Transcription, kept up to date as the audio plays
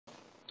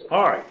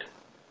All right,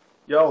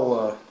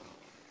 y'all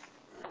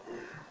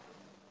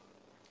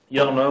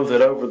know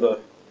that over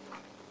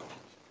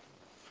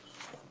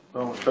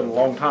it's been a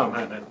long time,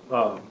 hasn't it,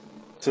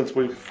 since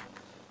we've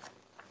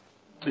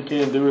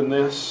began doing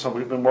this. So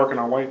we've been working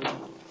our way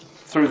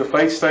through the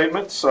faith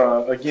statements.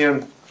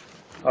 The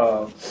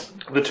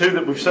two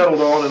that we've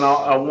settled on, and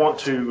I want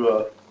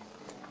to,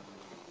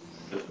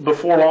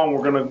 before long,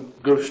 we're going to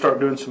go start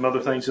doing some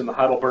other things in the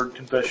Heidelberg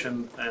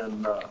Confession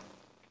and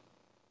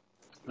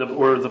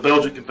the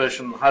Belgic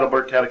Confession, the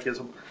Heidelberg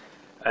Catechism,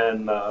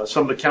 and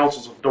some of the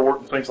councils of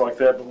Dort and things like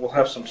that. But we'll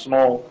have some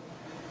small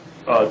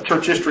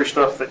church history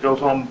stuff that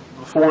goes on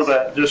before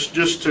that,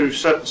 just to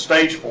set the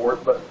stage for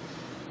it. But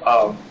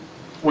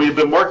we've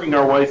been working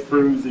our way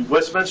through the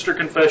Westminster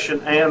Confession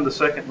and the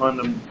Second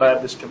London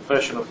Baptist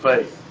Confession of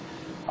Faith.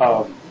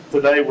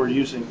 Today we're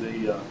using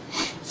the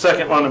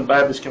Second London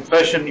Baptist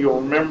Confession. If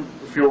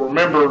you'll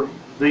remember,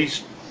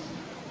 these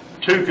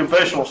two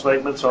confessional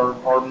statements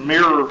are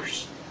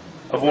mirrors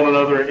of one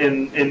another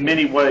in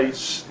many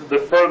ways. The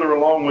further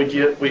along we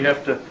get, we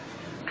have to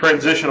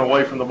transition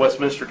away from the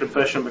Westminster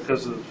Confession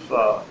because of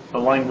the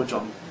language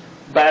on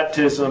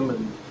baptism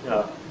and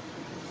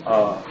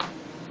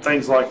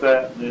things like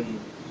that. And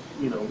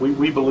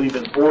we believe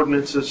in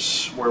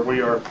ordinances where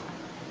we are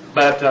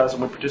baptized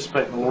and we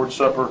participate in the Lord's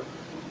Supper.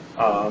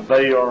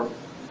 They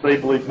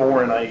believe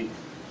more in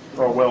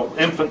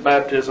infant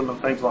baptism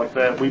and things like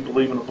that. We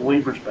believe in a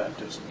believer's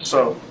baptism.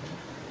 So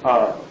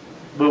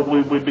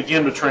we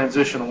begin to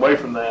transition away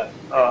from that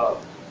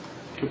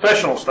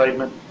confessional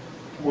statement.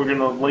 We're going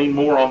to lean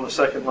more on the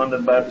Second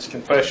London Baptist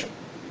Confession.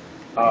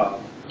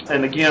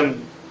 And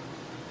again,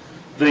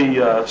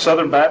 the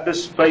Southern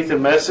Baptist Faith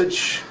and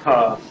Message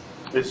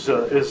is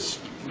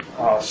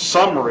a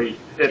summary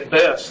at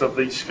best of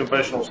these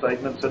confessional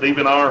statements, and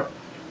even our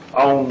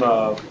own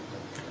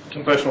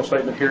confessional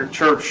statement here at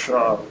church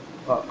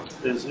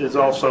is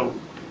also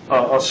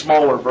a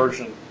smaller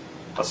version,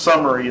 a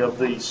summary of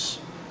these.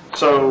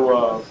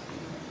 So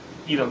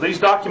these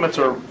documents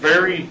are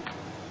very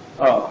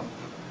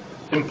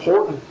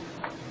important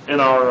in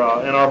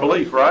our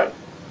belief, right?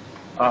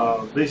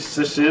 This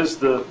is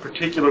the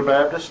Particular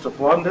Baptist of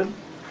London.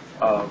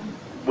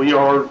 We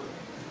are,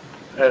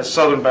 as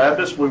Southern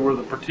Baptists, we were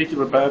the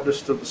Particular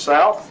Baptist of the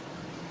South.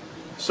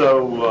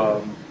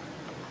 So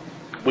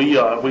we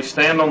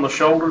stand on the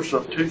shoulders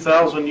of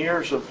 2,000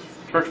 years of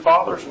church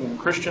fathers and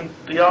Christian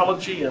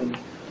theology, and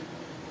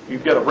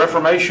you've got a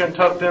Reformation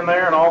tucked in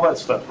there and all that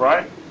stuff,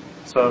 right?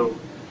 So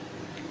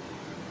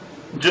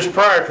just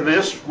prior to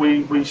this,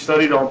 we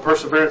studied on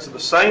perseverance of the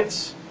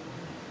saints,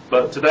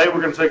 but today we're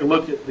going to take a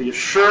look at the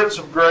assurance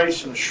of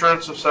grace and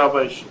assurance of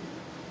salvation.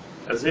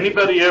 Has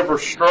anybody ever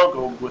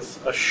struggled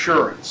with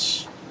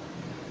assurance?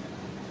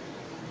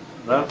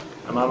 No?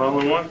 Am I the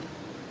only one?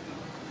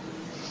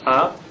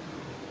 Huh?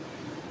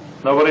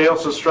 Nobody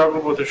else has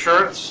struggled with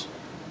assurance?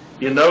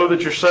 You know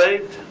that you're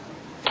saved?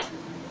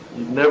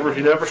 You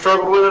never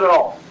struggled with it at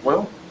all?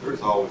 Well,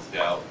 there's always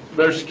doubt.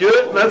 There's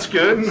good. That's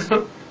good.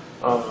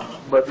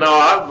 But no,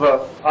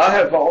 I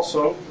have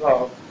also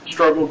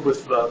struggled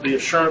with the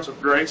assurance of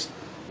grace.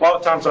 A lot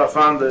of times I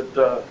find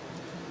that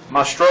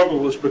my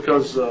struggle is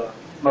because of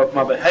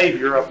my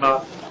behavior. I've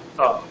not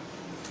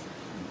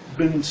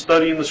been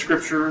studying the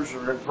scriptures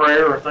or in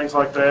prayer or things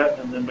like that,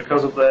 and then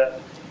because of that,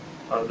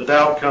 the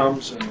doubt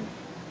comes, and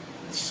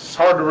it's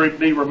hard to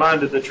be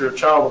reminded that you're a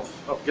child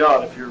of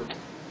God if you're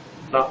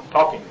not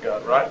talking to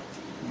God, right?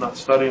 Not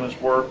studying His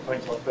Word,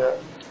 things like that.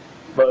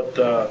 But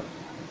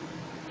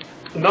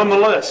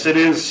nonetheless, there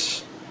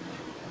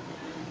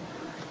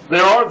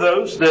are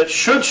those that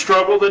should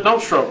struggle that don't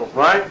struggle,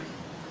 right?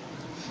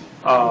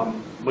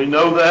 We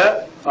know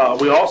that.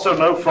 We also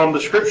know from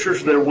the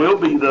Scriptures there will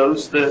be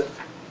those that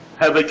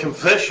have a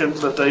confession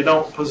that they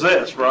don't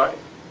possess, right?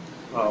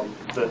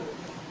 That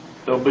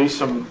there'll be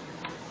some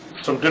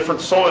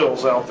different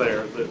soils out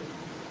there that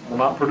will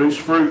not produce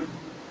fruit,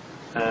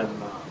 and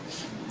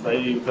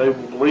they will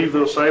believe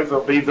they're saved.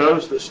 There'll be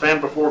those that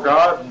stand before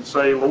God and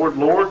say, Lord,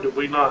 Lord, did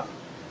we not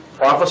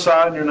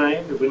prophesy in your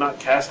name? Did we not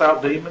cast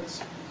out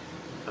demons?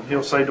 And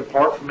He'll say,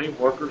 depart from me,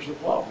 workers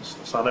of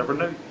lawlessness. I never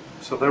knew you.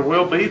 So there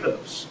will be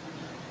those.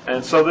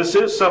 And so this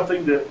is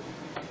something that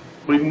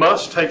we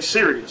must take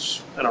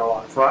serious in our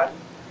life, right?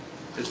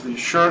 It's the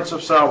assurance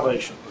of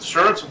salvation, the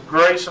assurance of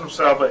grace and of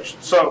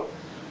salvation. So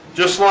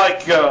just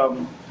like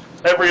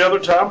every other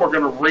time, we're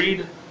going to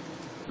read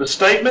the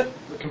statement,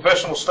 the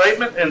confessional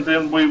statement, and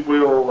then we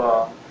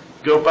will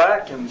go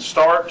back and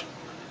start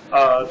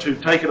to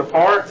take it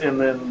apart and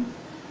then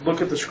look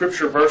at the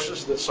scripture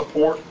verses that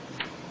support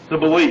the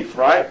belief,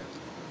 right?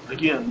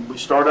 Again, we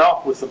start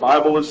out with the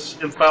Bible is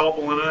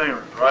infallible and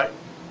inerrant, right?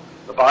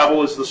 The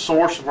Bible is the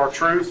source of our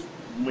truth.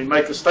 When we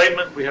make a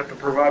statement, we have to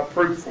provide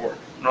proof for it,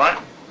 right?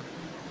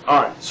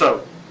 All right,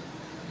 so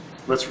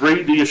let's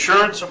read the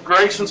assurance of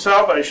grace and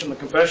salvation, the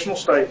confessional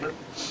statement,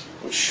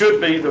 which should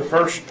be the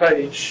first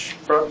page,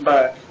 front and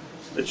back,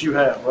 that you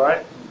have,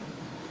 right?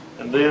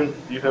 And then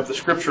you have the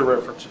scripture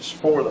references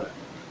for that.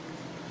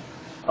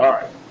 All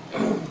right.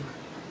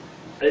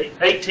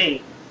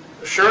 18.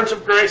 assurance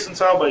of grace and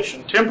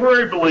salvation,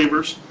 temporary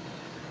believers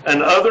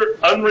and other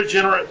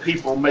unregenerate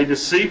people may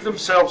deceive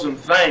themselves in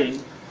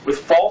vain with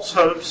false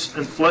hopes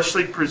and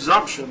fleshly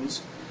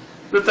presumptions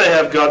that they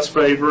have God's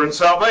favor and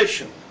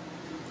salvation.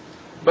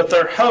 But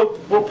their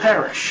hope will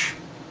perish.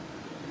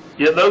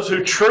 Yet those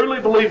who truly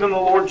believe in the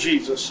Lord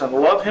Jesus and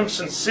love Him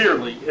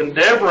sincerely,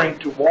 endeavoring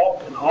to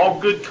walk in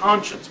all good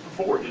conscience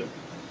before Him,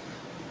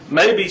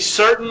 may be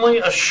certainly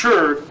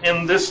assured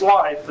in this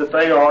life that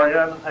they are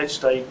in a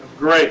state of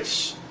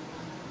grace.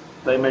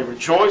 They may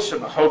rejoice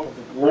in the hope of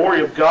the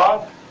glory of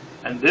God,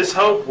 and this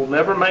hope will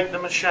never make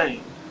them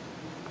ashamed.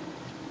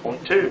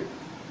 Point 2.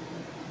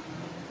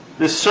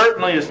 This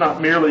certainly is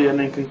not merely an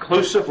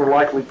inconclusive or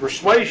likely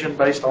persuasion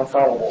based on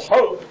fallible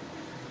hope.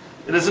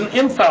 It is an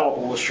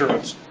infallible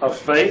assurance of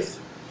faith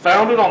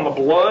founded on the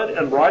blood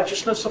and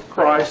righteousness of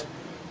Christ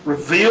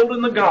revealed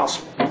in the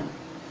gospel.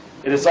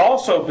 It is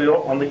also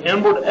built on the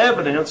inward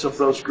evidence of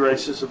those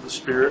graces of the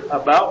Spirit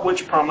about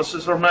which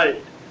promises are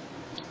made.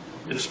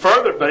 It is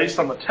further based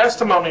on the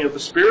testimony of the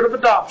Spirit of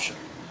adoption,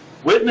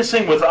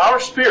 witnessing with our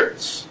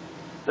spirits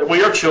that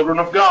we are children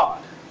of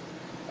God.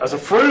 As a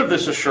fruit of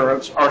this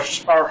assurance,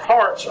 our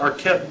hearts are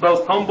kept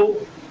both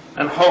humble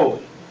and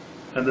holy.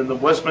 And then the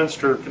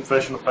Westminster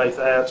Confession of Faith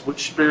adds,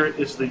 which Spirit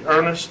is the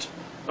earnest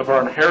of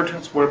our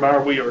inheritance, whereby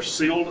we are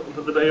sealed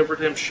unto the day of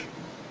redemption.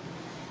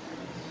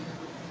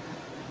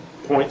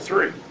 Point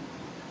 3.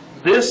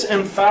 This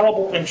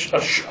infallible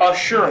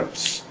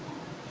assurance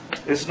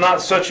is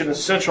not such an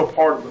essential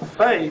part of the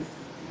faith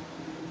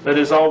that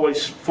is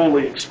always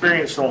fully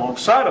experienced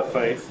alongside of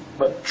faith,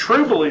 but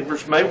true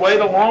believers may wait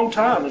a long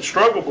time and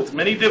struggle with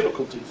many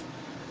difficulties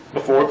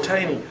before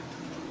obtaining it.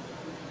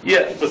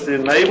 Yet, with the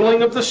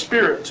enabling of the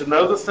Spirit to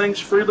know the things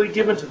freely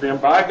given to them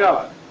by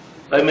God,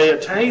 they may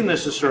attain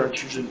this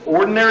assurance using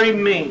ordinary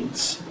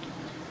means,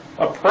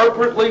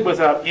 appropriately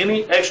without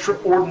any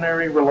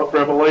extraordinary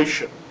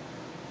revelation.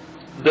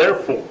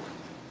 Therefore,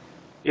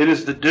 it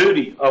is the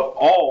duty of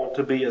all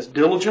to be as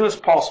diligent as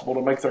possible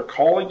to make their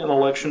calling and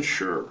election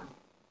sure.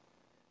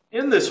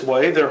 In this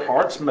way, their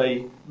hearts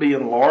may be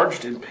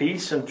enlarged in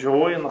peace and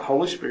joy in the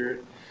Holy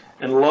Spirit,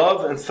 in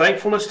love and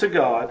thankfulness to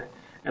God,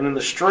 and in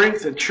the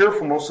strength and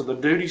cheerfulness of the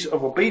duties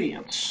of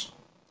obedience.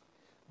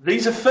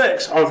 These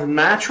effects are the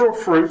natural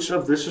fruits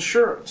of this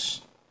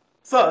assurance.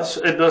 Thus,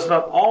 it does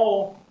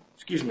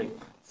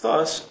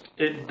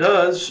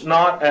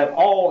not at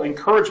all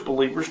encourage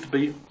believers to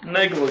be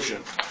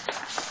negligent.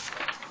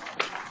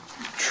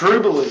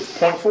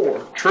 Point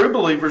 4. True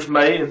believers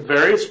may in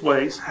various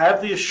ways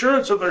have the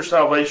assurance of their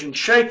salvation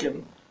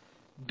shaken,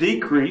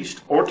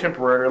 decreased, or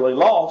temporarily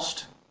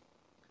lost.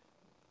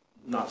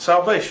 Not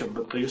salvation,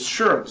 but the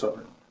assurance of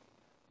it.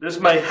 This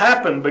may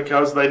happen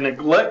because they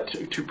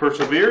neglect to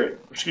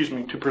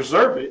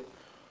preserve it,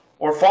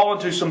 or fall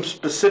into some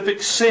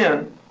specific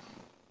sin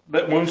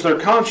that wounds their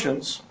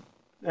conscience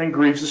and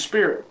grieves the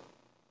Spirit.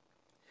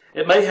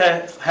 It may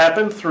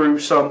happen through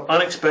some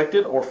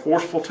unexpected or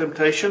forceful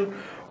temptation,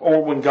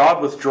 or when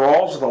God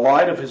withdraws the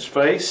light of His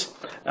face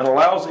and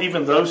allows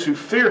even those who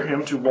fear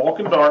Him to walk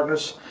in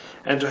darkness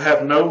and to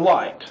have no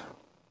light.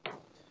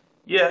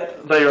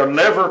 Yet they are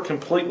never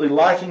completely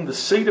lacking the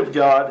seed of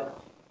God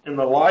in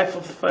the life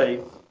of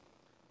faith,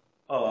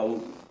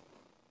 love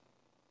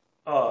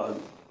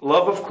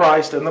of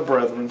Christ and the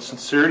brethren,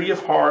 sincerity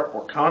of heart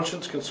or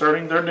conscience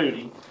concerning their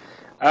duty.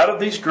 Out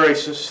of these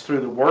graces, through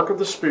the work of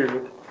the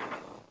Spirit,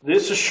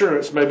 this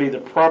assurance may be in the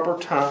proper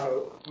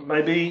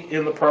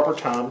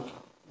time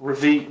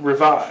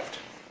revived.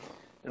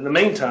 In the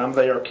meantime,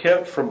 they are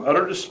kept from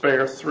utter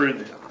despair through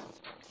them.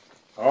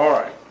 All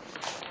right.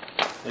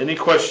 Any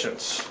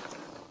questions?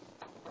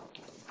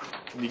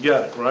 You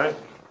got it, right?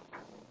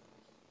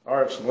 All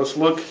right, so let's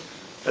look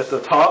at the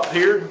top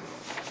here.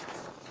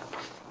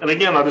 And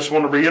again, I just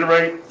want to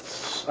reiterate,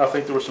 I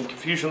think there was some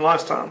confusion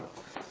last time.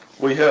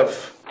 We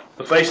have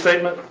the faith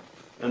statement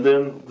and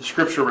then the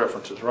scripture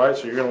references, right?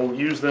 So you're going to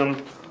use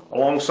them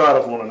alongside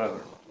of one another.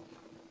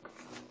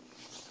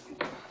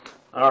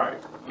 All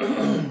right.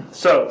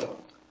 So,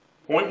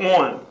 point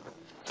 1.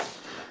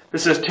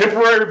 This says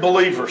temporary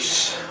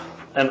believers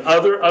and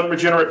other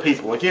unregenerate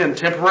people. Again,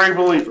 temporary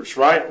believers,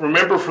 right?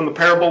 Remember from the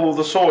parable of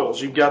the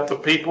soils, you've got the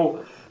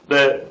people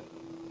that,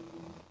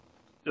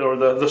 or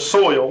the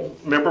soil.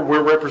 Remember,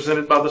 we're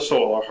represented by the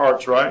soil, our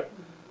hearts, right?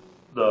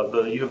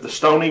 You have the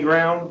stony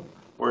ground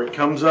where it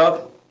comes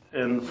up,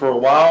 and for a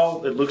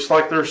while it looks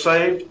like they're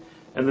saved,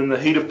 and then the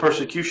heat of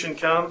persecution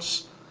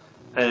comes,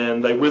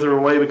 and they wither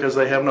away because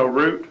they have no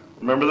root.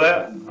 Remember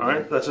that? All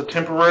right? That's a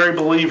temporary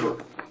believer.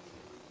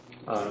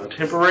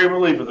 Temporary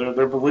believer.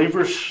 They're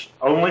believers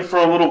only for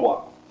a little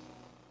while.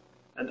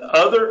 And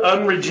other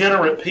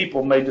unregenerate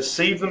people may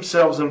deceive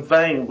themselves in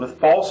vain with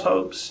false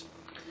hopes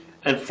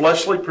and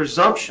fleshly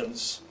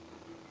presumptions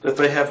that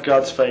they have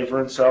God's favor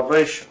and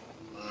salvation.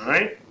 All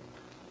right?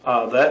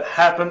 That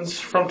happens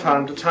from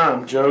time to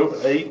time. Job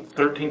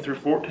 8:13 through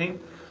 14.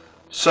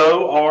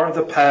 So are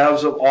the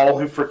paths of all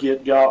who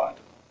forget God.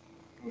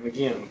 And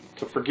again,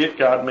 to forget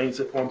God means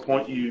at one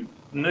point you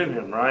knew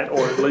Him, right?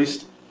 Or at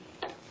least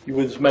You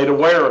was made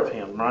aware of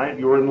Him, right?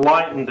 You were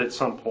enlightened at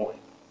some point.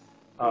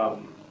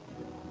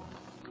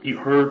 You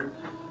heard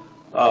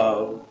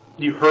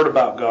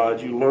about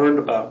God. You learned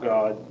about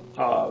God,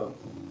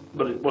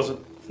 but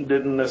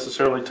didn't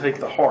necessarily take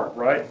the heart,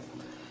 right?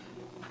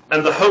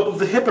 And the hope of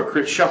the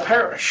hypocrite shall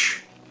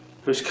perish,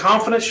 whose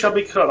confidence shall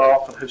be cut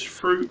off, and whose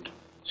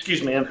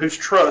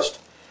trust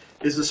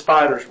is the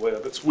spider's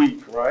web. It's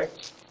weak, right?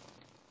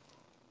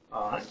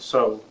 All right.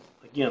 So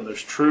again,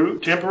 there's true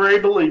temporary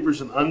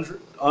believers, and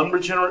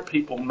unregenerate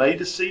people may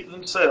deceive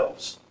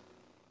themselves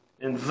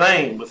in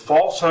vain with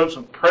false hopes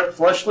and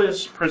fleshly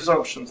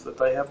presumptions that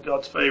they have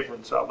God's favor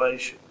and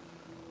salvation.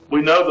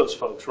 We know those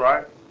folks,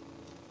 right?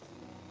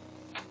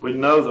 We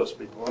know those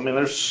people. I mean,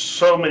 there's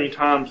so many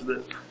times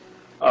that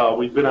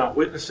we've been out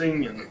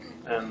witnessing,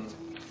 and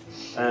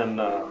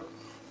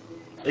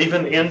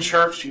even in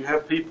church, you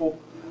have people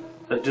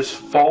that just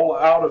fall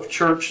out of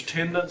church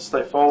attendance.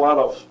 They fall out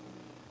of,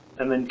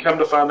 and then come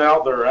to find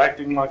out they're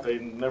acting like they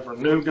never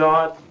knew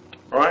God,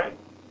 right?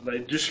 They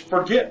just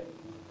forget.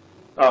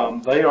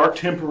 They are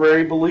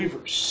temporary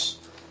believers.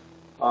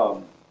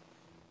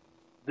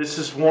 This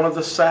is one of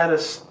the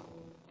saddest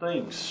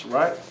things,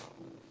 right?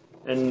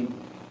 And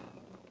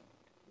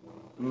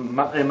in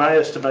my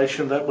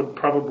estimation, that would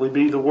probably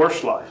be the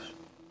worst life.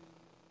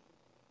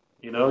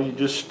 You know,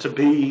 to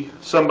be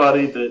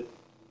somebody that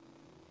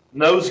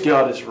knows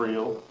God is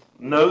real,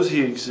 knows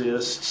He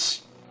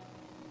exists,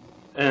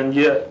 and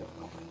yet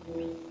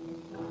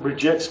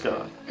rejects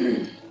God,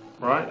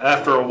 right?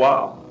 After a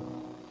while.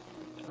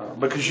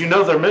 Because you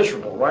know they're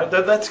miserable, right?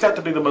 That's got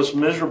to be the most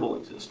miserable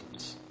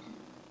existence.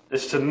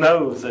 Is to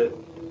know that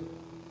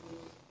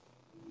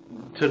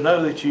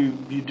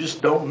you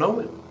just don't know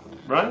Him,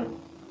 right?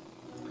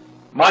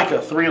 Micah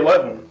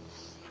 3:11.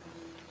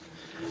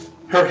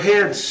 Her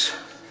heads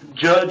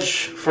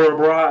judge for a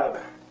bribe,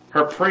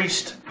 her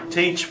priests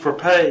teach for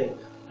pay,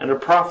 and her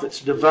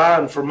prophets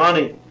divine for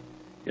money.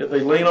 Yet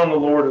they lean on the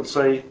Lord and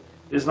say,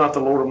 "Is not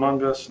the Lord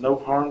among us? No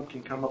harm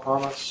can come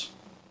upon us."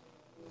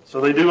 So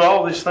they do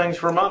all these things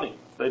for money.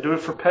 They do it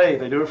for pay.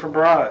 They do it for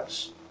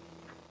bribes.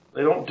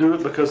 They don't do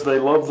it because they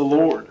love the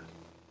Lord.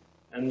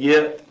 And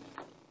yet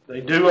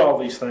they do all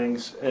these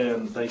things,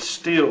 and they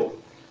still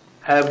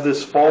have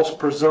this false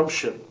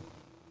presumption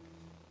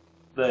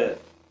that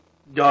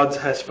God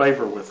has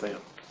favor with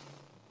them.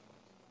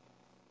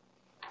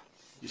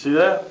 You see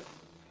that?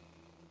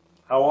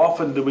 How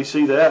often do we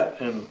see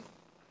that? And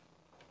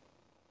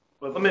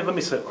well, let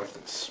me say it like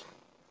this.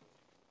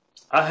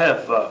 I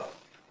have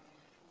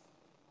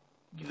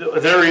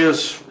there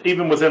is,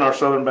 even within our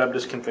Southern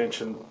Baptist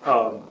Convention,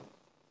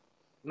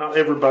 not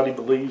everybody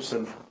believes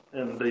in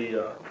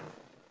the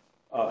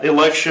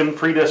election,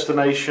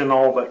 predestination,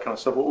 all that kind of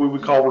stuff. What we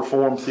would call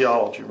Reformed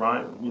theology,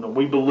 right? You know,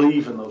 we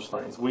believe in those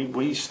things.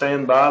 We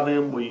stand by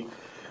them. We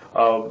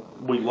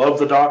love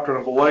the doctrine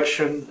of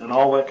election and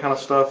all that kind of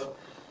stuff.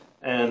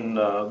 And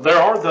there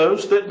are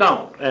those that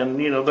don't,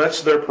 and you know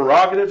that's their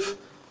prerogative.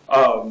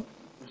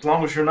 As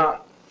long as you're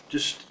not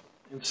just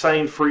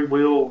insane free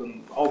will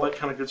and all that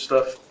kind of good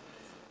stuff,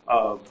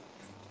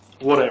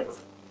 whatever.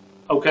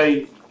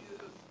 Okay,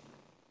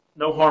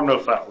 no harm, no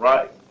foul,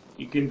 right?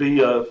 You can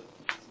be a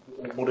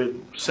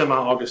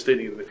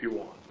semi-Augustinian if you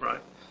want, right?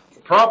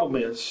 The problem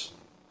is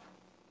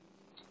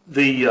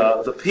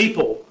the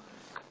people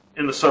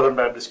in the Southern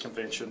Baptist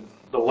Convention,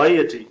 the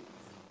laity,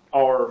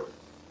 are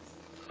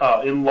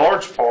in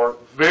large part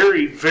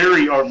very,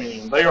 very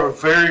Arminian. They are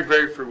very,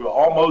 very free will,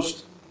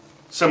 almost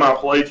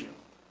semi-Pelagian.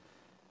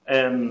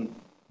 And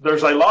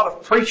there's a lot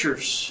of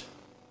preachers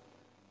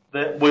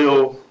that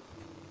will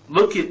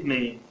look at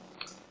me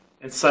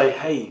and say,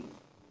 "Hey,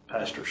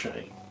 Pastor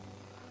Shane,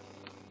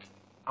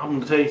 I'm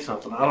going to tell you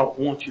something. I don't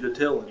want you to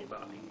tell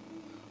anybody,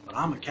 but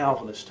I'm a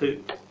Calvinist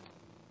too.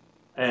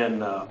 And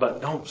but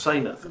don't say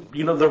nothing."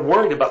 You know, they're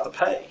worried about the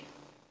pay.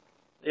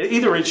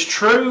 Either it's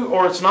true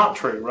or it's not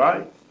true,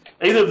 right?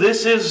 Either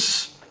this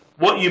is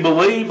what you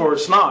believe or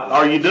it's not.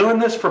 Are you doing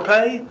this for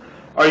pay?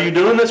 Are you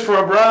doing this for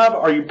a bribe?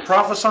 Are you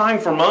prophesying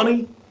for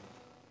money?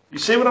 You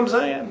see what I'm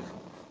saying?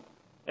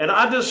 And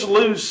I just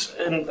lose,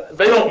 and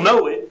they don't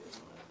know it,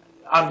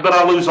 but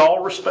I lose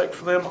all respect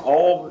for them.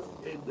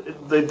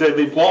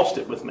 They've lost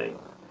it with me.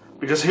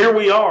 Because here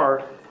we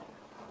are,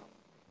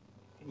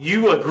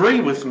 you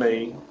agree with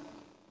me,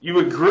 you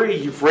agree,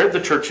 you've read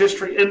the church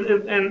history,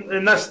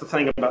 and that's the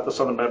thing about the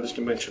Southern Baptist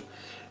Convention.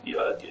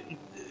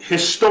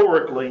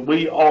 Historically,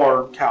 we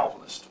are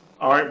Calvinist.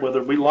 All right,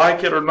 whether we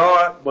like it or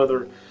not,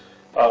 whether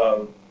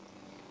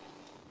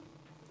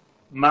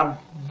my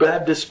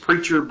Baptist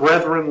preacher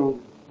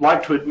brethren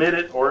like to admit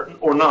it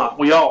or not,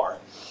 we are.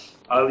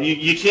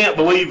 You can't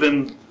believe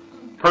in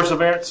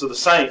perseverance of the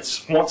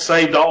saints, once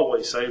saved,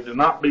 always saved, and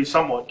not be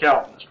somewhat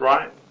Calvinist,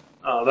 right?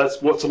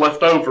 That's what's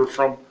left over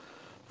from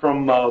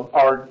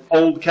our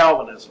old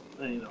Calvinism.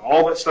 And, you know,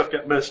 all that stuff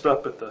got messed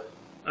up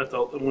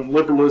when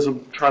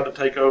liberalism tried to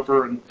take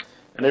over and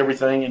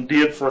everything, and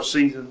did for a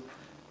season.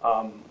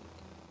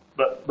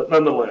 But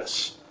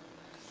nonetheless,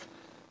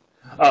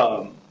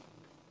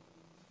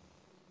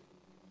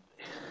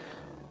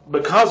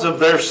 because of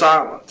their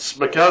silence,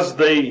 because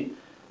they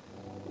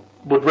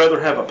would rather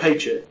have a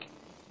paycheck,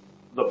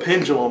 the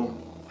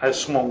pendulum has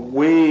swung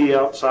way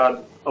outside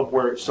of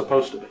where it's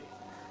supposed to be.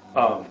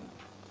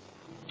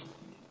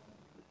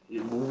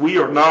 We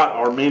are not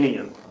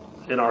Arminian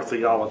in our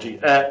theology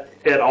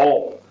at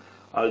all.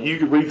 You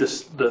can read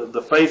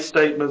the faith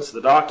statements,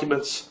 the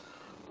documents,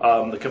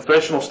 the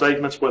confessional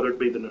statements, whether it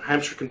be the New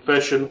Hampshire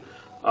Confession,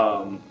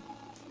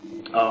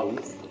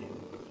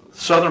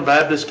 Southern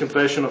Baptist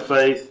Confession of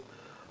Faith,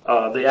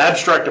 the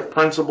Abstract of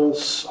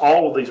Principles.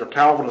 All of these are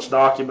Calvinist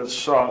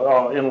documents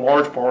in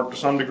large part, to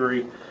some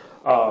degree.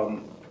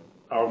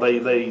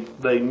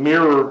 They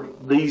mirror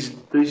these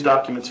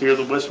documents here,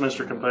 the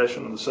Westminster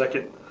Confession and the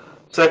Second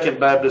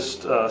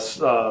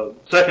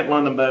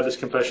London Baptist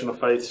Confession of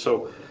Faith.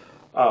 So,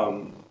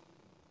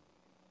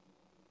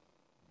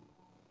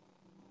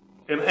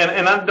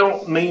 and I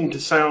don't mean to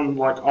sound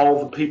like all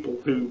the people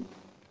who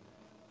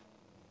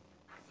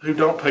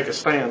don't take a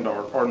stand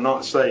are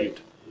not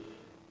saved,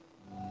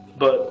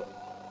 but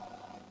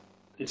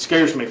it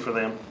scares me for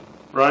them,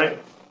 right?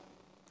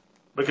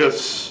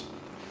 Because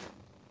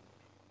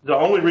the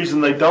only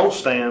reason they don't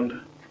stand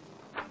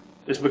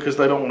is because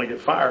they don't want to get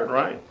fired,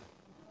 right?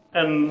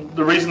 And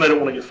the reason they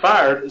don't want to get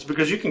fired is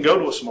because you can go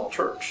to a small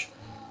church.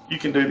 You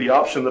can do the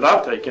option that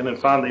I've taken and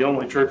find the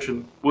only church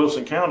in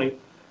Wilson County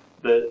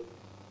that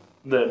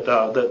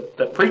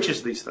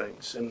preaches these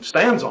things and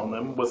stands on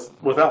them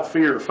without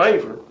fear or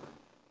favor,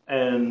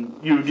 and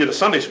you would get a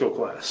Sunday school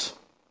class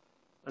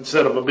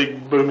instead of a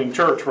big booming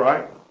church,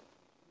 right?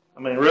 I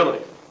mean, really.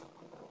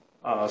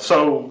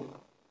 So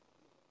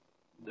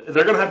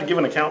they're going to have to give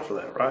an account for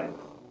that, right?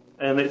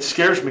 And it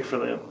scares me for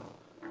them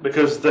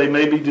because they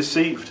may be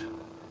deceived.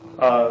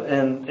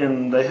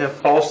 And they have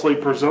falsely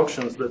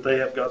presumptions that they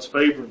have God's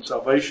favor and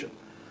salvation.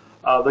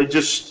 They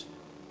just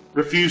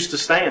refuse to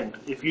stand.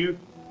 If you're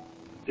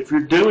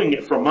doing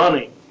it for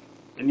money,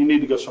 then you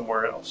need to go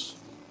somewhere else,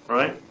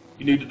 right?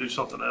 You need to do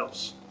something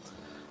else.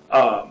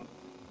 I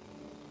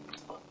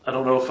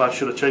don't know if I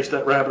should have chased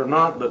that rabbit or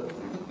not, but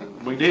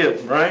we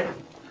did, right?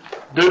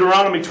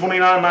 Deuteronomy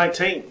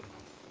 29:19.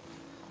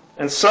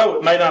 And so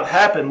it may not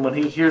happen when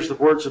he hears the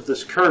words of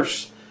this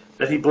curse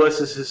that he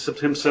blesses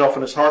himself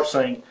in his heart,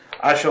 saying,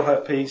 I shall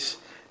have peace,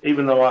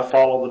 even though I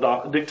follow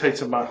the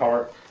dictates of my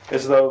heart,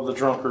 as though the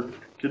drunkard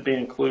could be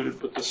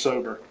included with the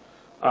sober.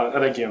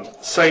 And again,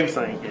 same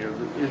thing here.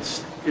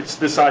 It's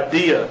this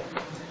idea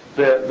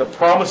that the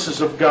promises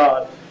of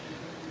God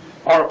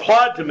are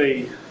applied to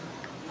me,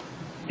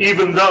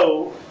 even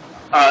though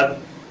I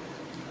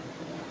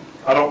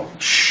don't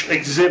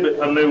exhibit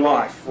a new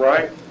life,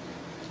 right?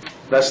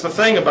 That's the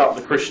thing about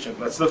the Christian.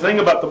 That's the thing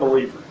about the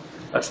believer.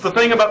 That's the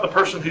thing about the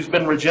person who's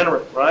been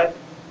regenerate, right?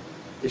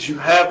 Is you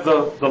have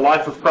the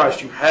life of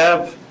Christ. You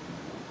have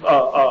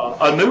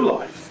a new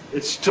life.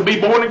 It's to be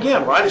born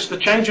again, right? It's the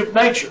change of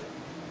nature,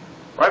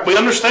 right? We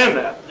understand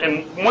that.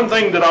 And one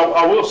thing that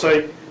I will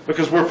say,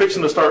 because we're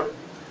fixing to start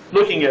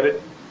looking at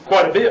it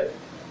quite a bit,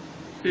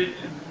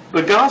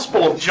 the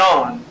Gospel of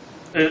John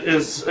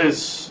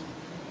is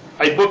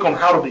a book on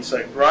how to be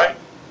saved, right?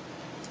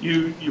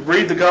 You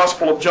read the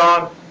Gospel of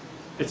John,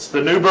 it's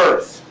the new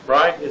birth,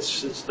 right?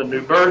 It's the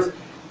new birth,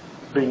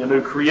 being a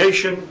new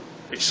creation,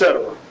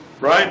 etc.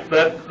 Right?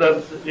 That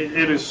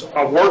it is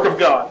a work of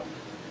God.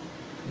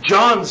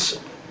 John's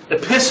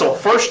epistle,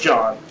 1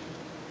 John,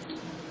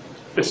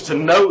 is to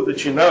know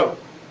that you know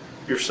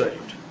you're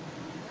saved.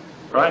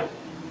 Right?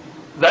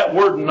 That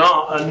word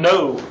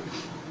know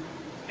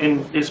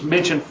is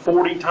mentioned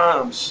 40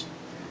 times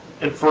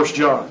in 1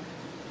 John.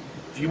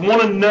 If you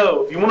want to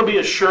know, if you want to be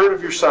assured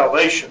of your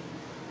salvation,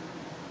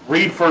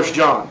 read 1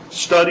 John.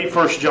 Study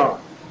 1 John.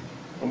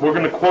 And we're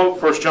going to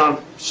quote 1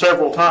 John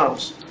several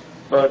times,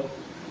 but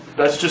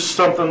that's just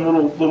something,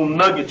 little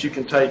nuggets you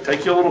can take.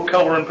 Take your little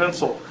color and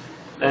pencil,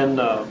 and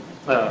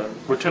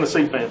we're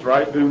Tennessee fans,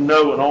 right? Do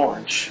know an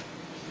orange,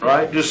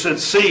 right? Just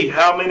see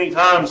how many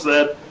times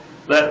that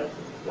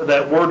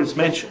word is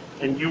mentioned,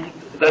 and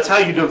that's how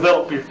you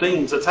develop your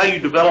themes. That's how you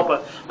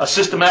develop a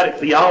systematic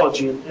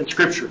theology in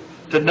Scripture.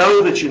 To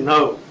know that you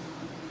know.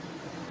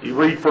 You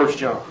read 1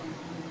 John.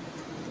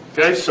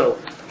 Okay, so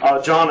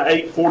John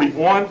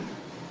 8:41.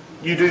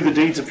 You do the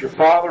deeds of your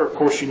father. Of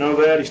course, you know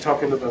that he's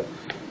talking to the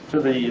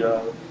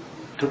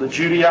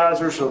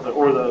Judaizers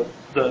or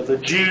the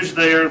Jews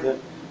there, the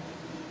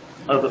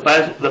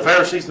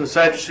Pharisees and the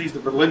Sadducees, the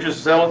religious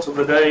zealots of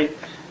the day.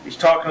 He's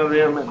talking to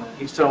them and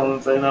he's telling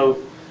them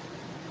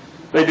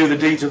they do the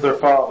deeds of their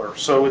father.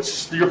 So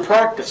it's your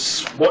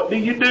practice. What do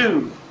you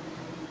do?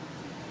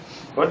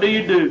 What do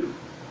you do?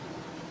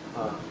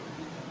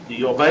 Do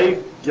you obey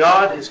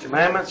God, His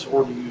commandments,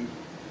 or do you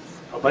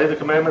obey the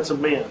commandments of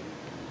men?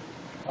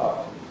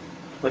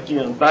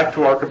 Again, back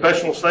to our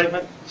confessional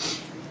statement.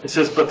 It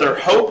says, but their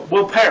hope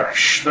will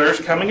perish. There's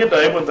coming a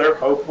day when their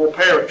hope will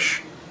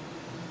perish.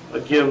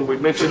 Again, we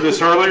mentioned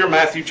this earlier,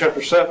 Matthew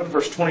chapter 7,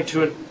 verse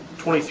 22 and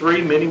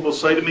 23. Many will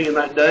say to me in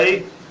that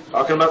day,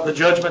 talking about the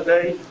judgment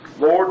day,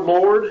 Lord,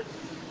 Lord,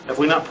 have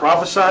we not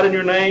prophesied in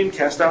your name,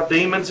 cast out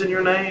demons in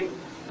your name,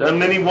 done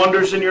many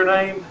wonders in your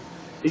name?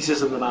 He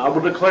says, and then I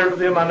will declare to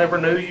them, I never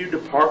knew you.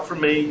 Depart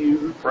from me, you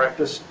who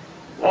practice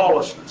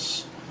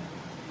lawlessness.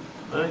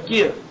 And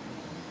again,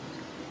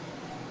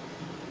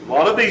 a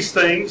lot of these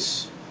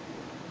things,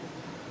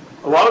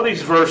 a lot of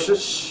these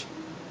verses,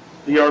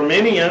 the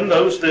Arminian,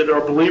 those that are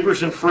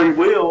believers in free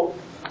will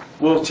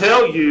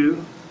tell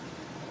you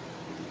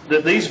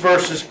that these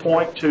verses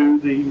point to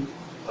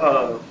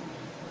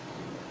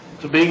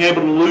to being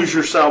able to lose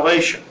your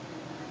salvation,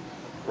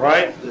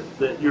 right?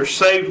 That you're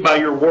saved by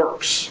your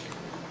works.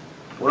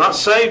 We're not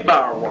saved by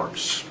our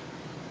works,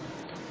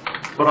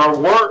 but our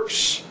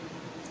works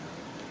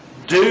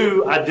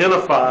do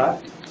identify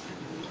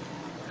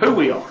who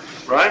we are,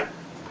 right?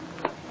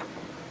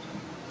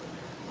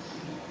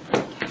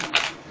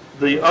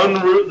 The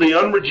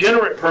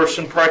unregenerate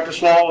person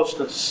practices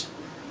lawlessness.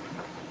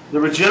 The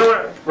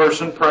regenerate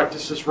person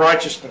practices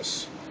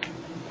righteousness.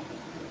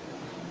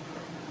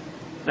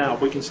 Now,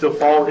 we can still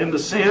fall into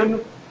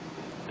sin,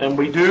 and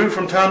we do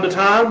from time to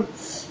time,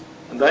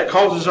 and that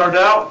causes our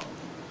doubt.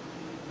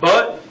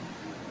 But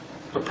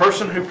the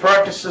person who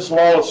practices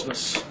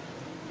lawlessness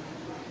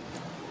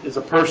is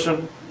a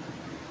person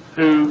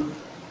who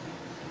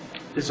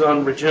is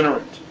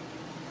unregenerate.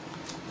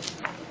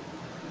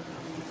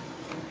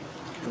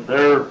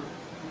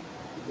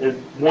 And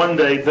one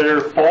day their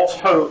false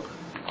hope,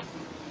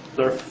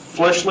 their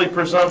fleshly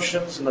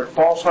presumptions, and their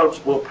false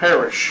hopes will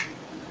perish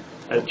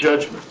at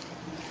judgment.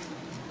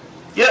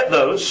 Yet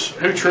those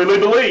who truly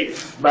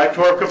believe, back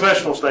to our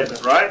confessional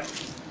statement, right?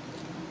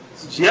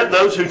 Yet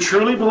those who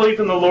truly believe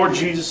in the Lord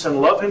Jesus and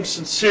love Him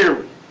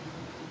sincerely,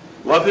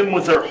 love Him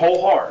with their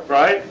whole heart,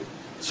 right?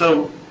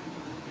 So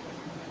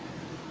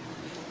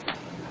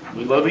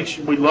we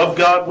love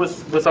God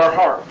with our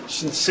heart,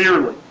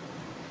 sincerely.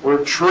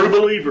 We're true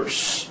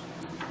believers,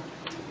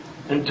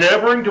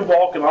 endeavoring to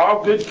walk in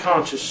all good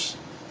conscience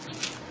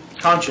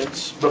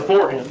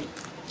before Him,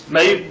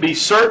 may be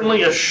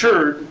certainly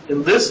assured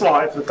in this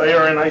life that they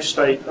are in a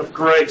state of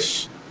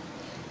grace.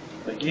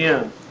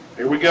 Again,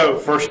 here we go,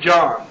 1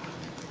 John.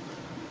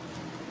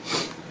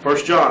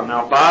 1 John.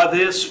 Now by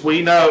this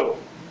we know.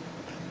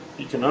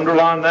 You can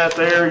underline that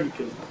there. You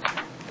can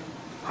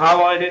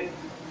highlight it.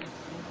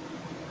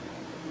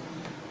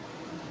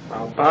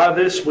 Now by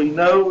this we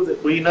know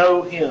that we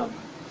know Him,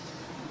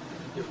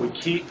 if we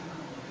keep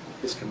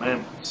His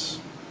commandments.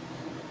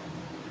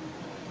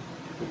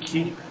 If we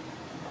keep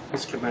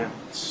His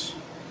commandments.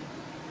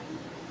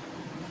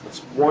 That's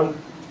one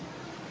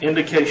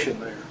indication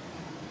there.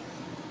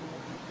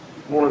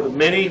 One of the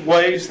many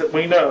ways that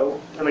we know,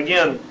 and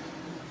again,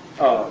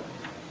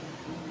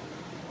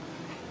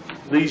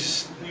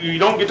 you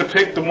don't get to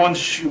pick the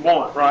ones you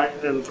want, right,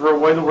 and throw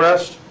away the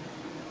rest.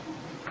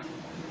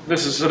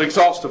 This is an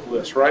exhaustive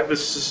list, right?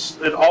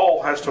 It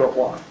all has to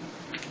apply.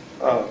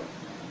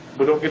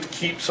 We don't get to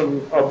keep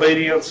some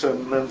obedience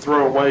and then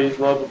throw away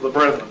love of the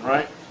brethren,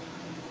 right?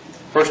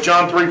 1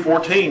 John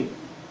 3:14.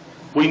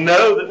 We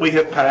know that we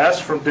have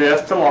passed from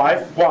death to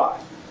life. Why?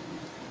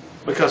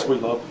 Because we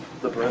love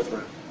the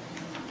brethren.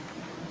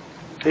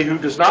 He who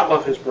does not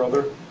love his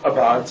brother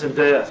abides in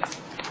death.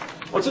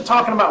 What's it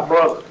talking about,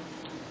 brother?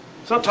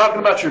 It's not talking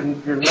about your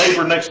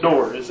neighbor next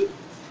door, is it?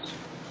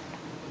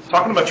 It's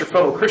talking about your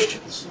fellow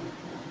Christians,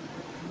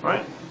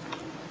 right?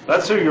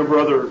 That's who your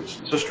brothers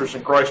and sisters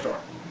in Christ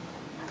are.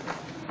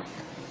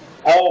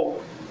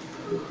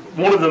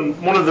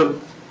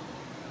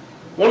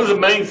 One of the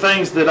main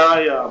things that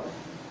I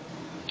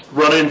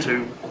run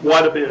into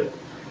quite a bit,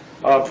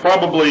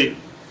 probably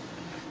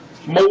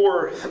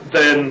more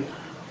than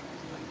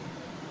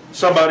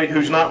somebody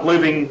who's not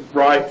living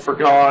right for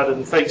God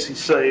and thinks he's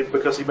saved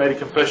because he made a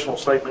confessional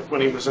statement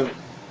when he was in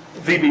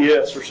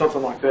VBS or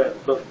something like that.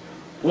 But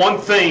one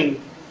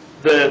thing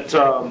that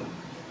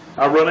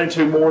I run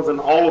into more than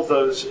all of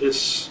those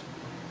is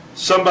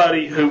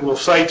somebody who will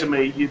say to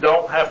me, you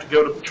don't have to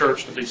go to the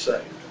church to be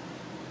saved.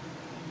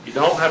 You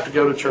don't have to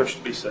go to church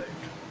to be saved.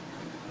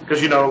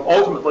 Because,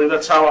 ultimately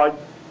that's how I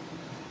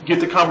get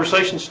the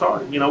conversation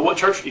started. What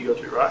church do you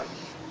go to, right?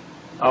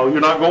 Oh,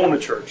 you're not going to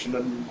church. And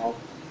then I'll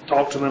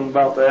talk to them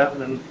about that.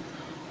 And then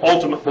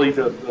ultimately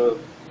the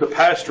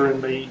pastor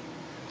in me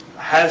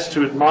has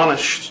to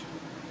admonish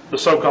the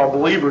so-called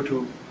believer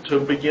to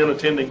begin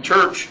attending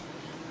church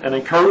and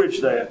encourage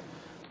that.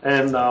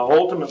 And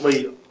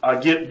ultimately I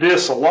get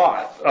this a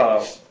lot.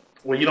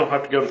 Well, you don't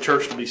have to go to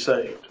church to be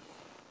saved.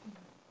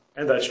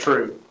 And that's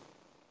true.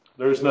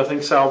 There's nothing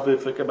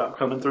salvific about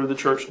coming through the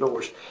church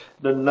doors.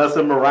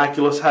 Nothing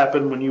miraculous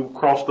happened when you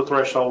crossed the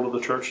threshold of the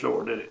church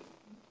door, did it?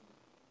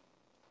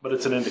 But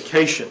it's an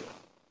indication.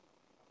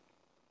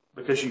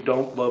 Because you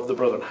don't love the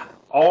brethren.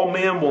 All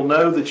men will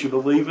know that you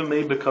believe in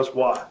me because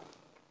why?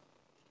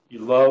 You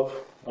love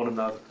one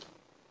another.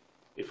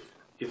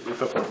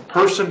 If a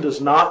person does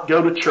not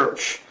go to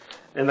church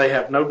and they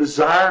have no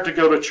desire to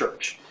go to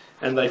church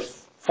and they've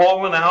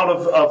fallen out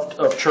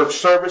of church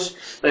service,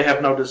 they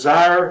have no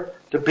desire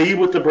to be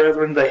with the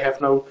brethren, they have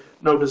no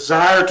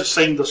desire to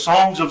sing the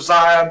songs of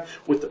Zion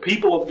with the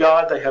people of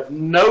God, they have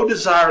no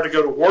desire to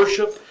go to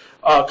worship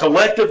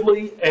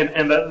collectively,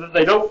 and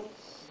they don't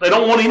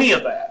want any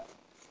of that.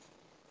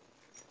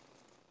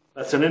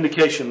 that's an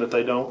indication that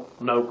they don't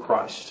know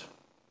Christ.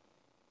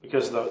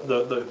 Because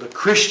the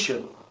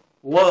Christian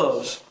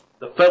loves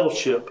the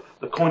fellowship,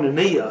 the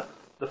koinonia,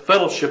 the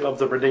fellowship of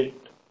the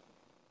redeemed.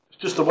 It's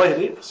just the way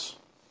it is.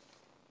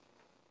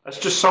 That's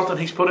just something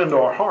He's put into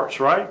our hearts,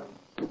 right?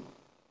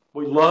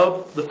 We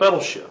love the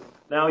fellowship.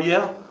 Now,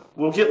 yeah,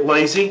 we'll get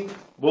lazy.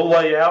 We'll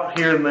lay out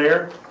here and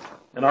there,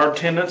 and our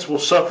attendance will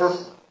suffer.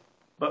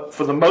 But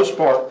for the most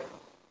part,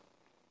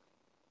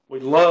 we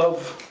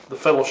love the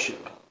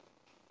fellowship,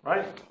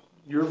 right?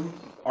 You're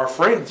our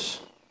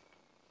friends.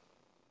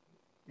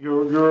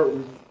 You're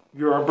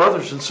our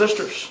brothers and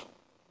sisters.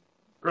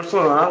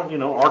 Crystal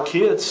and I, our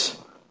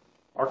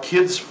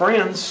kids'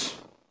 friends,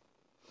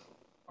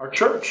 our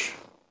church,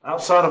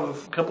 outside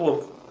of a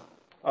couple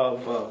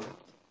of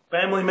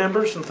family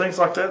members and things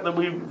like that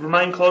we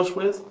remain close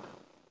with,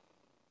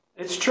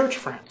 it's church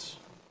friends.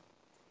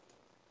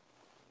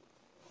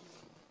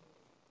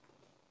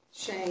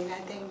 Shane, I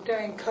think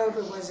during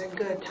COVID was a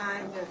good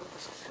time to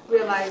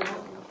realize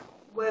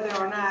whether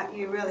or not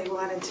you really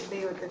wanted to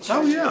be with the church.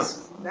 Oh, yeah.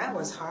 That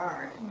was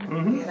hard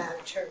Mm-hmm. to get out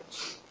of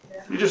church.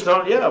 Yeah. You just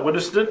don't, we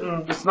just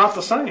didn't, it's not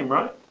the same,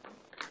 right?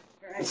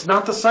 Right. It's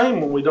not the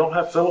same when we don't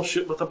have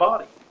fellowship with the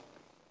body.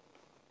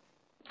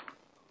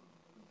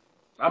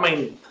 I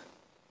mean,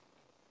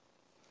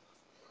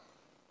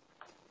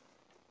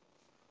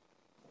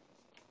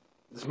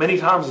 as many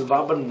times as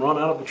I've been run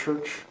out of the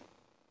church,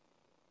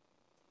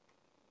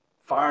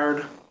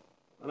 fired,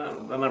 and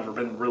I've never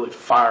been really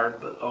fired,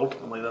 but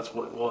ultimately that's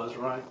what it was,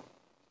 right?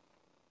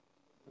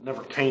 It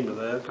never came to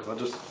that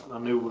because I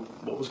knew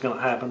what was going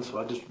to happen, so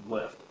I just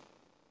left.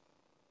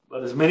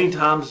 But as many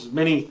times, as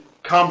many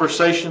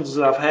conversations as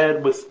I've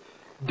had with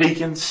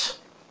deacons,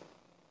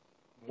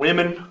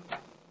 women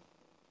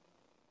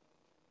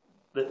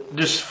that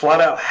just flat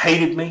out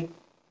hated me,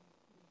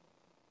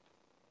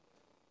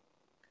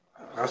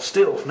 I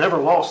still never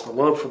lost the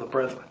love for the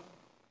brethren.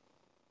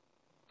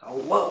 I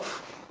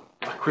love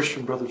my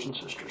Christian brothers and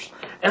sisters.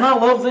 And I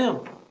love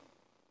them.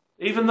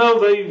 Even though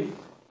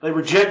they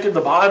rejected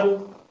the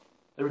Bible,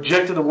 they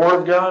rejected the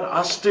Word of God,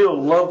 I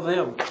still love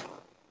them.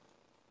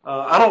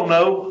 I don't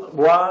know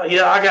why.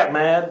 Yeah, I got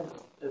mad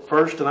at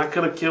first, and I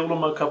could have killed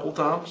them a couple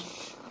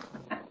times.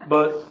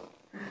 But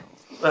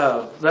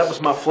that was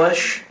my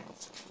flesh.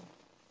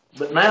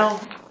 But now,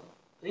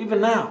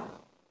 even now,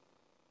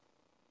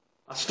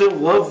 I still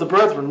love the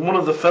brethren. One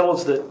of the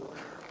fellows that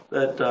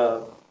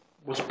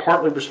was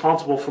partly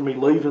responsible for me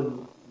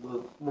leaving,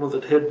 one of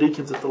the head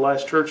deacons at the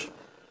last church,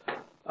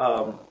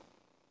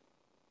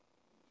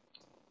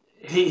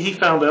 he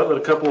found out that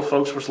a couple of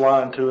folks was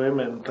lying to him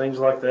and things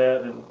like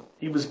that, and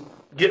he was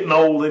getting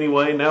old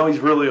anyway. Now he's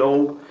really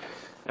old,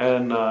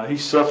 and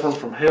he's suffering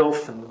from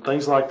health and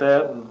things like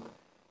that, and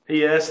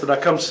he asked that I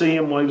come see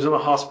him when he was in the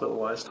hospital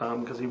last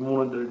time because he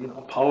wanted to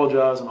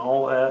apologize and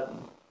all that,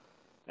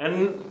 and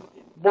it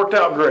worked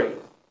out great.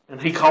 And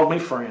he called me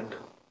friend.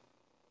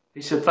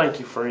 He said, "Thank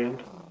you,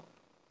 friend."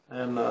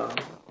 And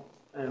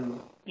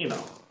you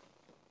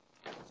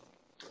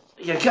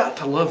got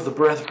to love the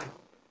brethren.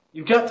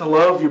 You've got to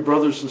love your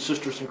brothers and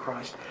sisters in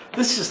Christ.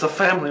 This is the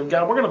family of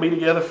God. We're going to be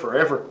together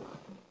forever.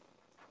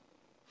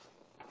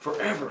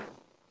 Forever.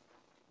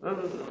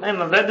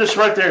 And that just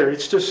right there,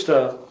 it's just,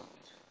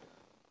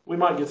 we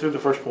might get through the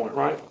first point,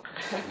 right?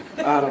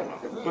 I don't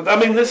know. But I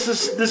mean, this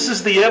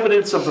is the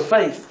evidence of the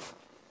faith.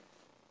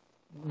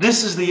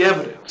 This is the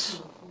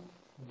evidence.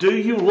 Do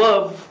you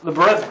love the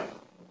brethren?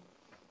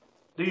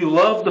 Do you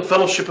love the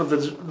fellowship of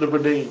the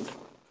redeemed?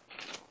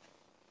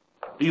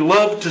 Do you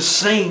love to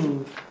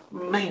sing?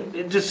 Man,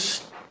 it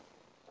just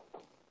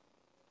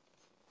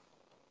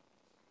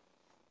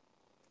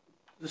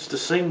to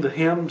sing the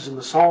hymns and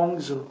the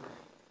songs and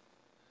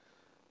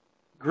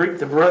greet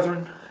the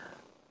brethren.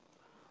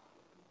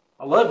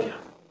 I love you,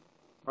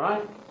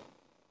 right?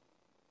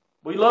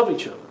 We love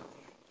each other,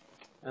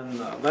 and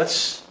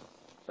that's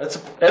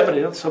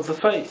evidence of the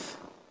faith.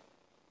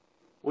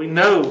 We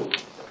know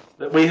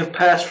that we have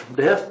passed from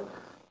death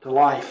to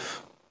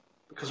life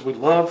because we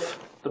love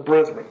the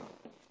brethren.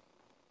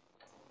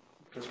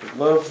 Because we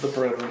love the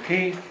brethren.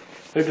 He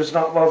who does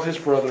not love his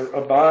brother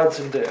abides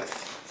in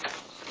death.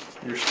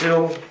 You're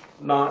still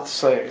not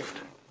saved.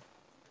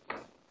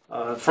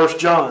 1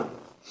 John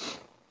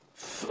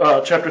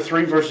chapter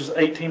 3 verses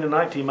 18 and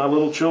 19. My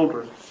little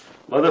children,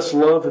 let us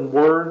love in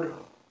word.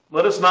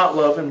 Let us not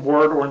love in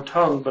word or in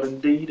tongue, but in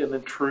deed and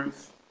in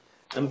truth.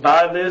 And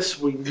by this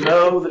we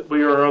know that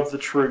we are of the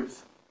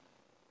truth,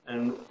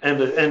 and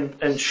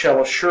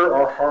shall assure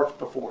our hearts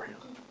before Him.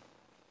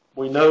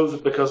 We know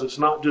that because it's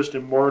not just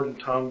in word and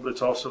tongue, but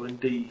it's also in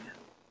deed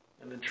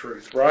and in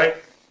truth, right?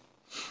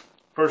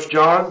 1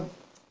 John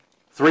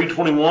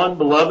 3:21,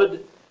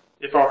 Beloved,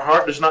 if our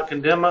heart does not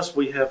condemn us,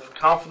 we have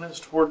confidence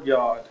toward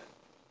God.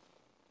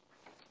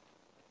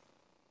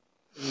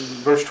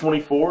 In verse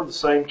 24, the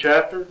same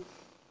chapter.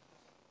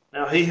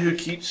 Now he who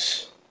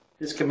keeps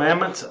His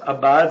commandments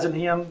abides in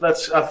Him.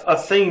 That's a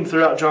theme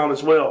throughout John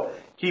as well,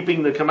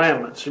 keeping the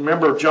commandments.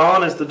 Remember,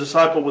 John is the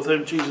disciple with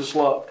whom Jesus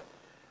loved.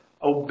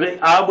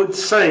 I would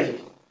say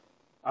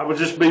I would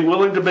just be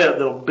willing to bet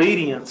that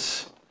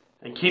obedience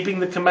and keeping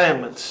the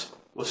commandments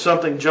was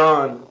something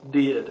John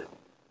did.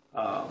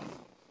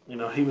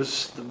 He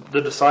was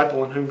the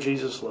disciple in whom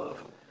Jesus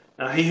loved.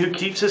 Now, he who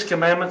keeps his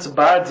commandments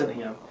abides in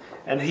him,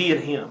 and he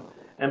in him.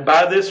 And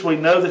by this we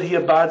know that he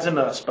abides in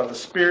us, by the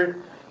Spirit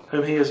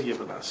whom he has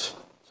given us.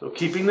 So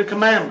keeping the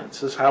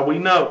commandments is how we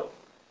know.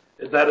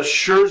 That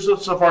assures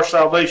us of our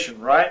salvation,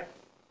 right?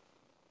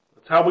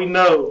 That's how we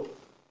know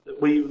that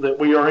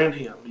we are in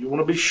him. You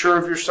want to be sure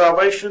of your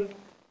salvation?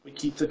 We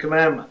keep the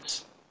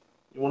commandments.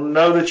 You want to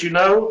know that you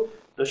know?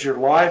 Does your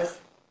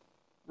life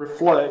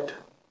reflect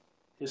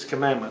his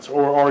commandments?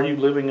 Or are you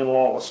living in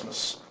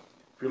lawlessness?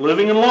 If you're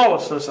living in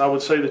lawlessness, I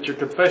would say that your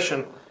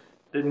confession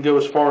didn't go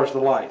as far as the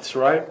lights,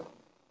 right?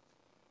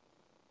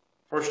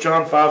 1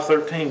 John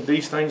 5:13,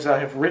 these things I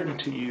have written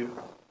to you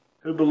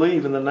who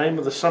believe in the name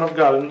of the Son of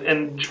God.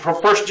 And for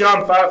 1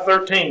 John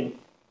 5:13,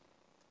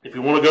 if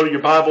you want to go to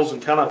your Bibles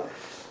and kind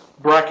of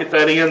bracket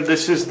that in,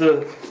 this is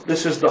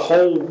the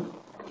whole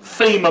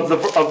theme of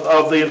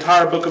the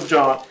entire book of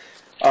John.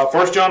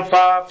 1 John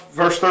 5,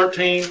 verse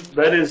 13,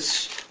 that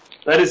is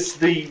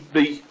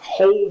the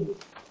whole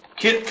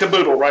kit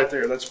caboodle right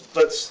there.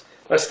 That's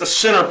the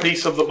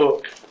centerpiece of the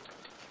book.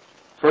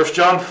 1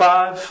 John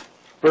 5,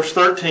 verse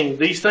 13,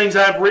 these things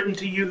I have written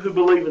to you who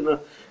believe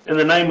in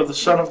the name of the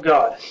Son of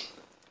God,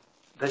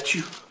 that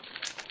you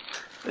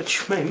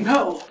may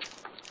know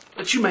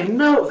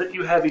that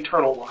you have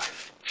eternal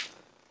life,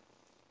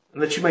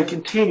 and that you may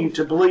continue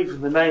to believe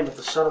in the name of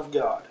the Son of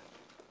God.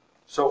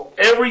 So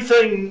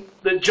everything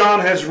that John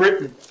has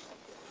written,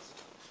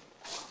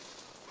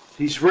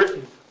 he's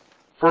written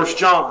 1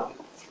 John,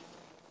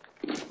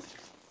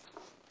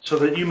 so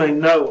that you may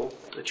know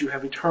that you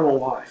have eternal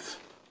life.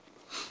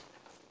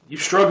 You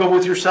struggle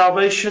with your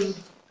salvation,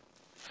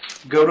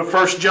 go to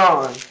 1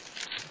 John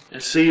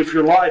and see if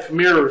your life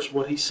mirrors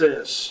what he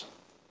says.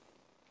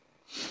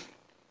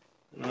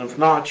 And if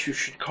not, you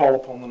should call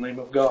upon the name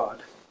of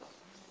God.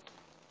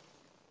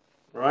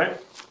 Right?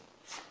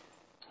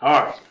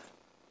 All right.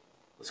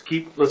 Let's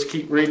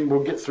keep reading.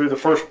 We'll get through the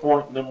first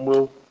point, and then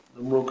we'll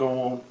go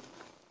on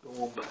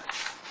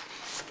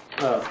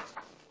back.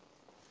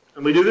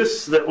 And we do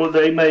this that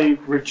they may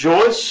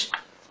rejoice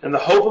in the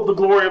hope of the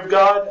glory of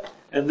God,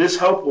 and this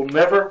hope will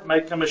never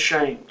make them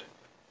ashamed.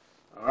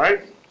 All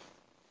right?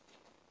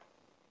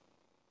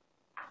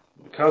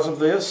 Because of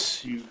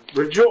this, you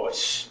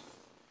rejoice.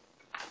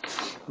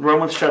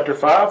 Romans chapter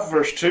 5,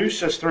 verse 2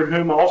 says, through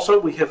whom also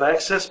we have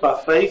access by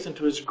faith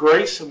into his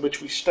grace in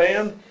which we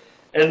stand,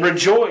 and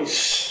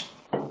rejoice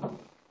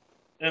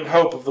in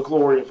hope of the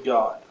glory of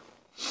God.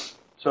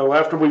 So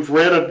after we've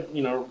read,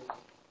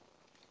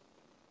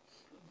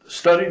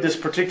 studied this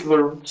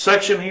particular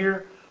section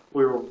here,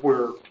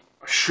 we're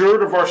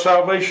assured of our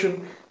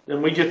salvation,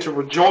 then we get to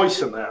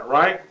rejoice in that,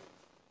 right?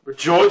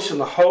 Rejoice in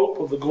the hope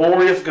of the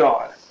glory of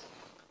God.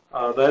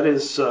 That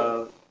is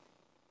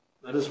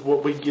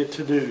what we get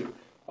to do.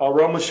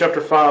 Romans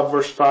chapter 5,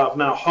 verse 5.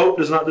 Now hope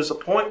does not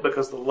disappoint,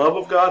 because the love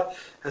of God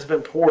has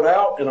been poured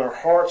out in our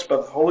hearts by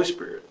the Holy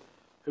Spirit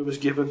who was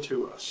given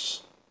to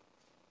us.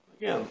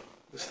 Again,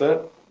 it's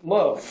that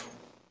love.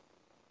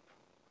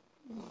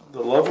 The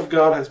love of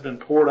God has been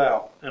poured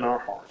out in our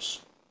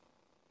hearts.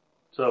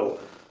 So,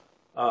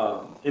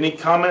 any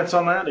comments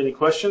on that? Any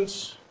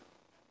questions?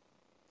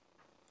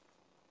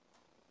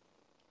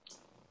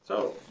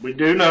 So, we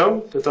do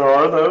know that there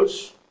are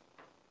those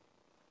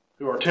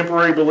who are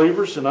temporary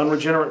believers and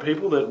unregenerate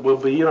people that will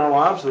be in our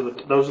lives.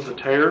 Those are the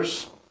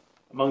tares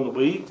among the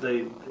wheat.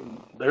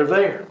 They're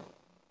there.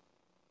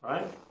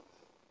 Right?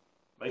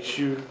 Makes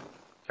you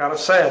kind of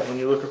sad when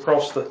you look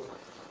across the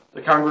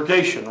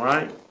congregation,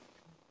 right?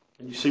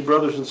 And you see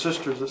brothers and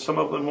sisters that some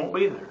of them won't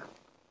be there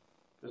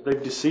because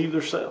they've deceived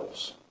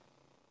themselves.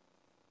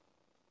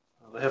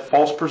 They have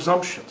false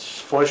presumptions,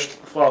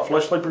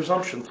 fleshly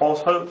presumption,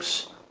 false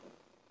hopes.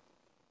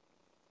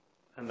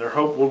 And their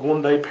hope will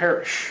one day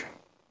perish.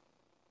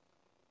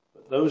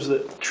 But those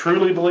that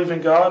truly believe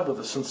in God with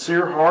a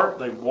sincere heart,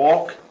 they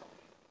walk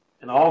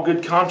in all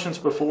good conscience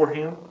before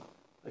him.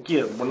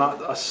 Again,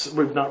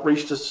 we've not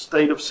reached a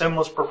state of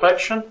sinless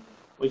perfection.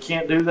 We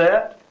can't do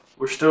that.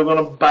 We're still going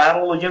to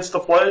battle against the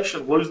flesh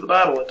and lose the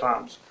battle at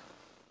times.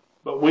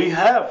 But we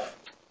have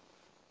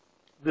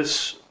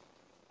this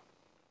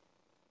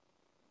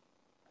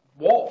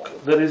walk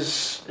that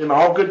is in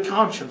all good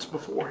conscience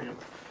before him.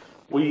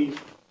 We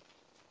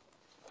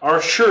are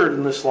assured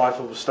in this life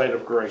of a state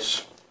of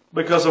grace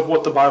because of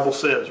what the Bible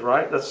says,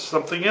 right? That's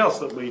something else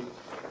that we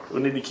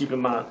need to keep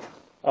in mind.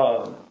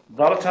 A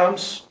lot of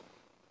times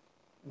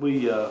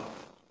we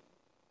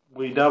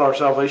doubt our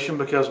salvation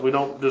because we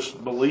don't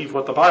just believe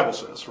what the Bible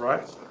says,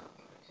 right?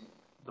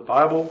 The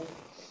Bible,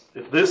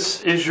 if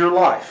this is your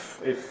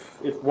life, if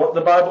what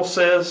the Bible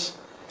says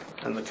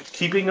and the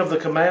keeping of the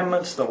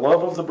commandments, the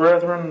love of the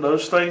brethren,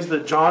 those things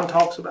that John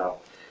talks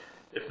about,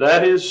 if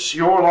that is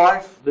your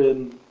life,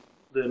 then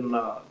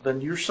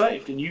you're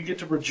saved and you get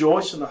to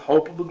rejoice in the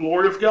hope of the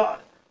glory of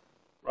God,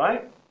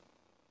 right?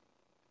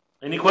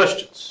 Any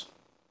questions?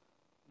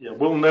 Yeah,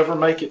 we'll never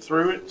make it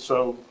through it,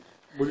 so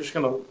we're just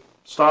going to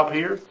stop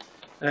here,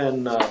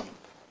 and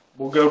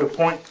we'll go to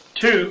point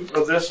 2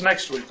 of this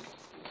next week.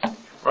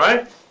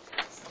 Right?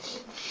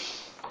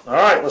 All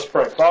right, let's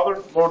pray.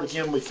 Father, Lord,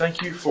 again, we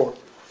thank you for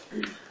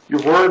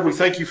your word. We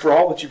thank you for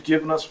all that you've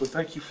given us. We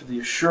thank you for the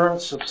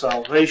assurance of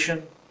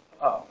salvation.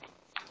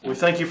 We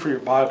thank you for your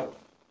Bible.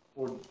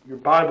 Lord, your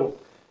Bible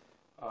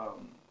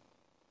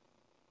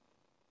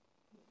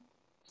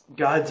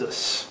guides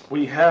us.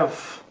 We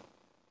have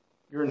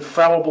your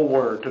infallible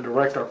word to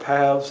direct our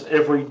paths.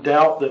 Every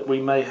doubt that we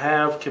may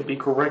have can be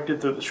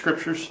corrected through the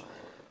Scriptures.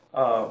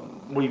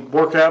 We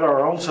work out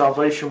our own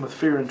salvation with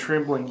fear and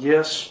trembling,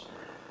 yes.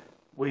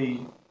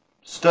 We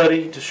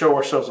study to show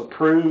ourselves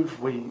approved.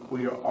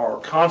 We are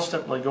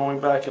constantly going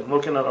back and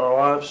looking at our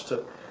lives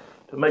to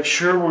make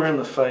sure we're in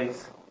the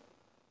faith.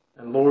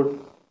 And Lord,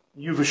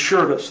 you've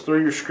assured us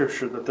through your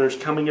Scripture that there's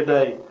coming a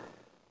day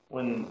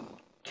when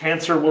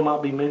cancer will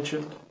not be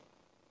mentioned,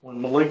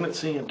 when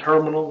malignancy and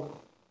terminal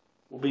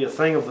will be a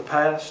thing of the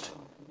past,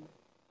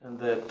 and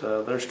that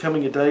there's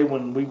coming a day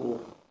when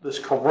this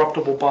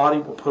corruptible body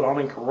will put on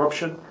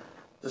incorruption,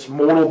 this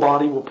mortal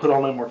body will put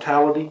on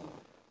immortality,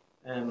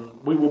 and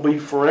we will be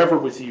forever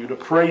with you to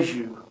praise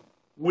you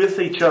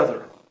with each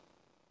other.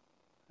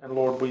 And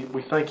Lord,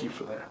 we thank you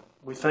for that.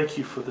 We thank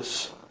you for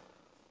this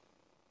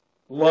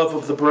love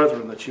of the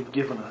brethren that you've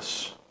given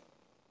us.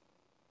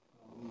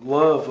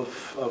 Love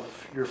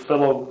of your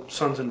fellow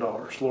sons and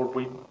daughters. Lord,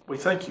 we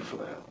thank you for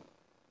that.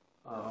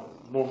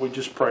 Lord, we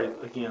just pray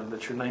again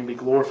that your name be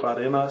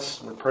glorified in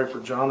us. We pray for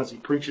John as he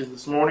preaches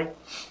this morning,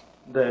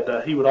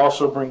 that he would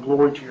also bring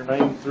glory to your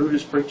name through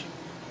his preaching.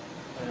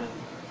 And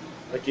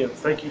again,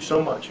 thank you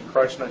so much. In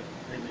Christ's name,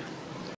 amen.